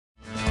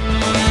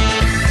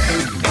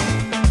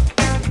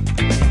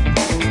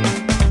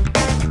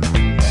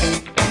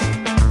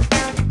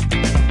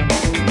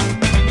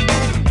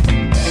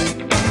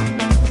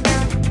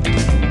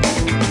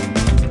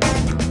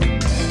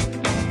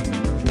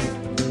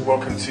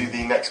welcome to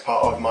the next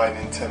part of my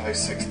Nintendo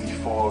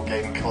 64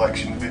 game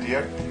collection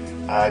video.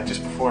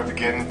 Just before I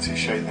begin to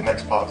show you the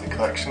next part of the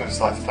collection, I'd just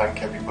like to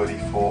thank everybody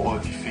for all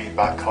of your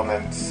feedback,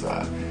 comments.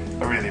 I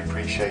really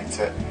appreciate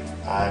it,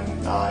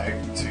 and I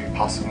hope to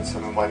pass on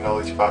some of my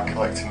knowledge about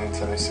collecting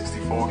Nintendo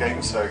 64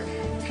 games. So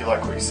if you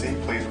like what you see,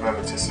 please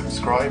remember to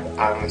subscribe,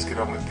 and let's get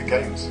on with the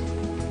games.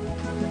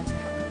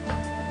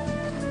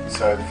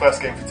 So the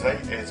first game for today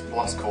is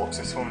Blast Corps.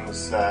 This one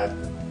was a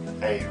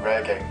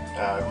Rare game.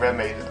 Rare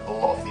made a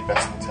lot of the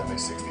best Nintendo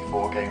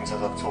 64 games,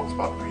 as I've talked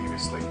about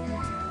previously.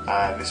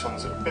 This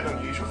one's a bit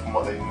unusual from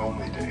what they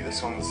normally do.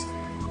 This one's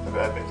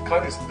a bit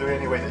kind of, the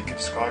only way that you could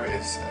describe it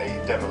is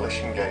a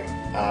demolition game.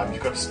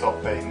 You've got to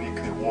stop a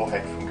nuclear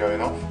warhead from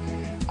going off,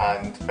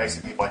 and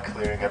basically by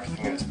clearing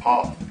everything in its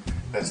path.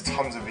 There's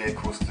tons of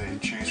vehicles to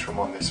choose from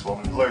on this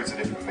one, loads of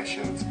different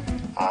missions.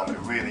 A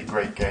really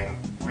great game,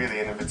 really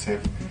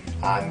innovative,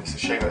 and it's a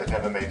shame that they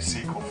never made a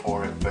sequel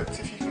for it, but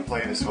if you can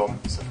play this one,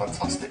 it's a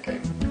fantastic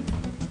game.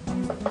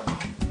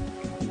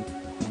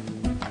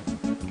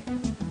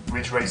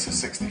 Ridge Racer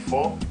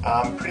 64,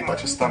 pretty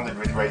much a standard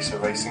Ridge Racer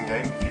racing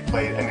game. If you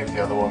played any of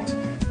the other ones,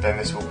 then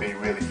this will be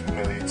really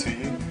familiar to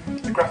you.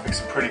 The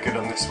graphics are pretty good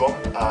on this one,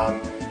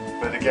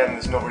 but again,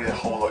 there's not really a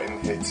whole lot in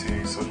here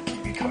to sort of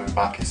keep you coming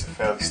back. It's a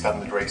fairly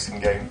standard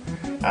racing game.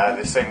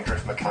 The same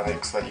drift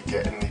mechanics that you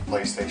get in the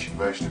PlayStation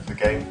version of the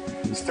game.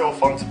 Still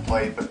fun to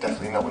play, but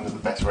definitely not one of the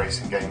best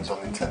racing games on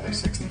Nintendo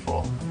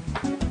 64.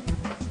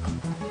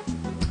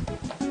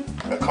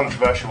 A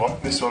controversial one,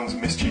 this one's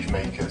Mischief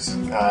Makers.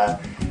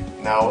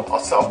 Now, I'll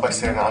start off by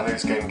saying that I know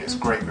this game gets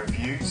great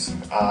reviews.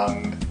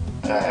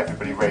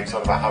 Everybody raves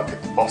on about how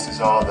good the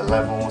bosses are, the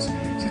levels.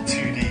 It's a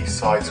 2D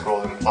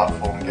side-scrolling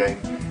platform game,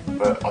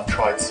 but I've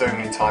tried so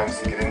many times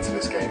to get into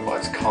this game, but I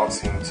just can't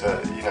seem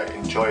to,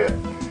 enjoy it.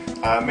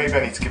 Maybe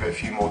I need to give it a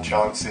few more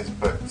chances,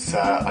 but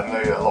I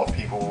know a lot of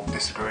people will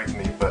disagree with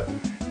me, but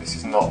this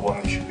is not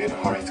one you should be in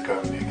a hurry to go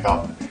and pick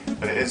up.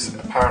 But it is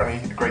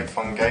apparently a great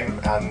fun game,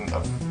 and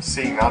I've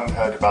seen and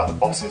heard about the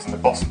bosses, and the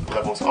boss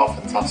levels are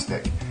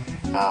fantastic,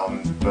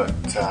 but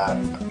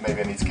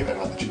maybe I need to give it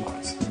another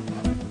chance.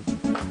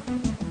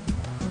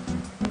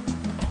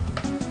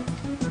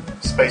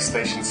 Space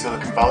Station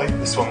Silicon Valley.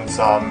 This one's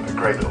a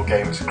great little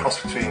game. It's a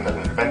cross between an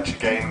adventure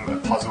game, a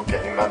puzzle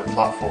game, and a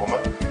platformer.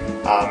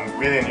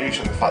 Really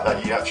unusual in the fact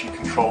that you actually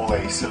control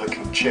a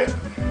silicon chip,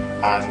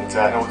 and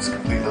in order to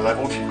complete the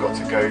levels you've got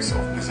to go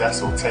sort of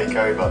possess or take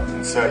over,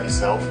 insert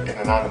yourself in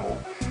an animal.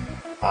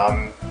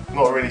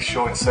 Not really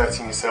sure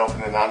inserting yourself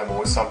in an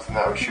animal is something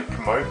that we should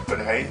promote, but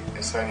hey,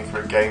 it's only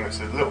for a game.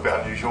 It's a little bit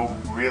unusual,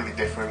 really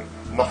different,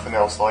 nothing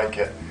else like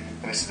it,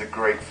 and this is a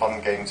great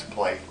fun game to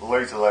play.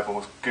 Loads of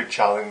levels, good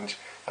challenge,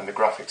 and the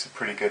graphics are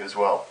pretty good as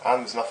well,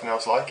 and there's nothing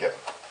else like it.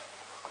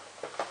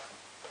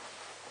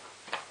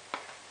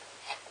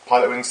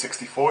 Pilotwings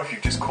 64, if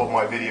you've just caught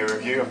my video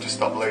review, I've just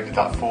uploaded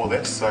that for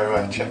this,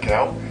 so check it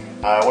out.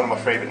 One of my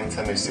favourite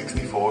Nintendo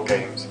 64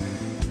 games.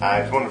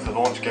 It's one of the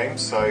launch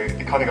games, so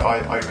it kind of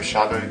got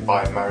overshadowed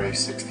by Mario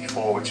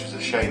 64, which was a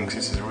shame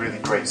because this is a really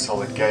great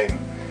solid game.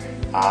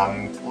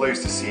 Loads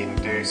to see and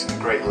do, some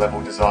great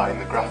level design,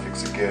 the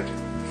graphics are good,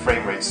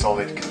 frame rate's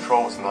solid,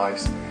 control's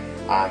nice,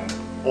 and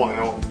all in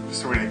all,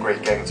 just a really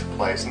great game to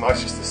play. It's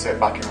nice just to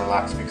sit back and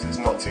relax because it's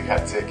not too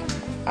hectic,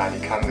 and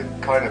you can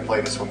kind of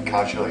play this one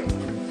casually.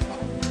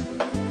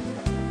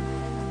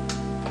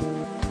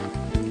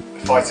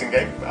 Fighting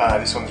game,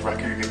 this one's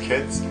Rakuga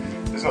Kids.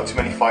 There's not too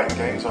many fighting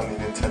games on the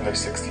Nintendo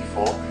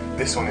 64.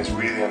 This one is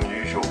really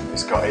unusual.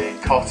 It's got a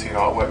cartoon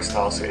artwork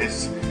style, so it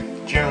is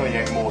generally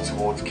aimed more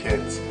towards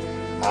kids.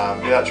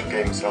 The actual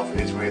game itself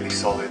is really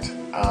solid.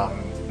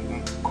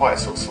 Quite a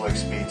sort of slow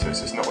speed to it,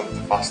 so it's not one of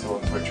the faster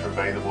ones which are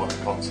available on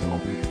the console.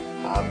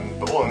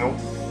 But all in all,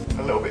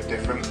 a little bit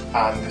different,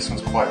 and this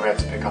one's quite rare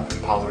to pick up in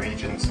PAL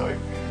region, so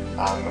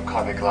I'm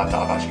kind of glad that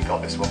I've actually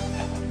got this one.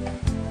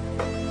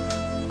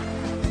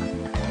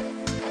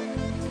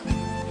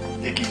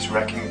 Iggy's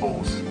Wrecking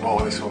Balls.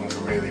 Oh, this one's a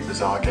really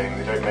bizarre game.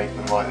 They don't make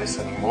them like this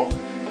anymore.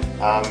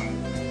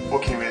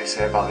 What can you really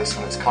say about this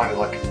one? It's kind of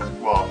like,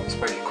 well, I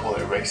suppose you call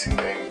it a racing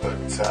game, but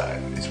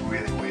it's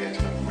really weird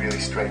and a really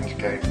strange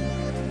game.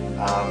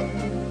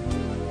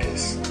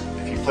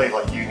 If you play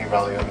like Uni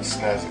Rally on the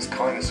SNES, it's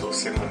kind of sort of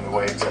similar in a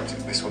way, except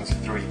this one's a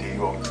 3D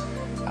one.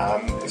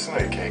 It's an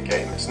okay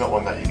game. It's not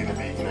one that you're going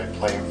to be,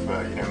 playing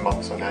for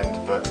months on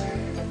end, but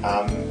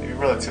a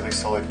relatively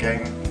solid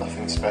game.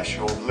 Nothing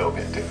special. A little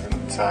bit different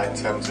in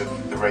terms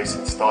of the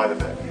racing style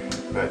of it,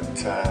 but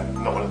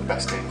not one of the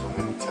best games on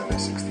the Nintendo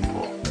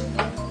 64.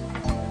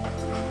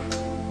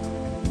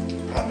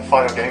 And the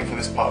final game for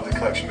this part of the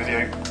collection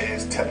video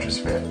is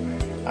Tetrisphere.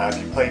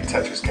 If you've played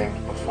Tetris games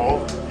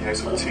before,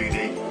 sort of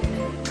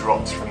 2D,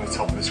 drops from the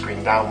top of the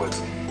screen downwards.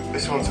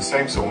 This one's the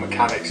same sort of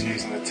mechanics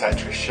using the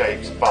Tetris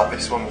shapes, but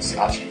this one's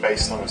actually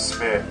based on a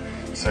sphere,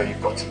 so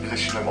you've got to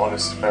position them on a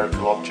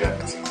spherical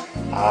object.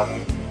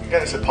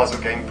 Again, it's a puzzle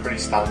game, pretty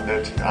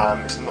standard.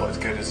 It's not as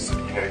good as,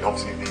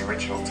 obviously the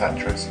original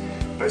Tetris,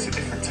 but it's a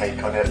different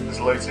take on it. There's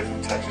loads of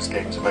different Tetris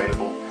games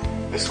available.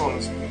 This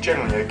one's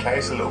generally okay,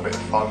 it's a little bit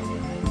of fun.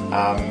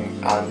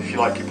 And if you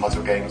like your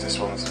puzzle games, this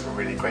one's a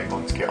really great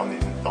one to get on the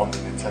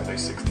Nintendo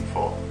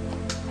 64.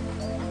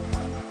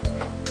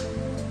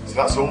 So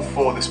that's all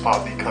for this part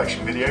of the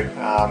collection video.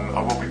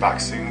 I will be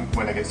back soon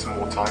when I get some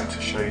more time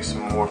to show you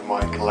some more of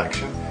my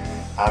collection.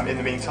 In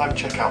the meantime,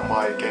 check out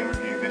my game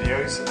review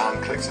videos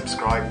and click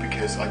subscribe,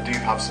 because I do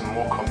have some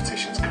more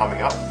competitions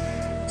coming up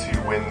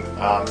to win.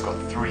 I've got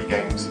 3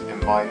 games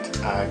in mind,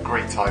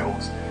 great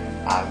titles,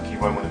 and you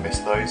won't want to miss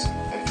those.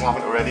 And if you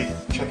haven't already,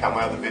 check out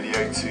my other video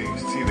to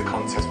see the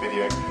contest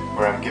video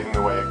where I'm giving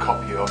away a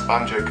copy of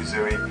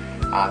Banjo-Kazooie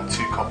and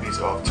 2 copies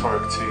of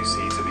Turok 2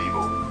 Seeds of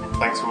Evil.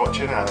 Thanks for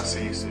watching, and I'll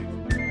see you soon.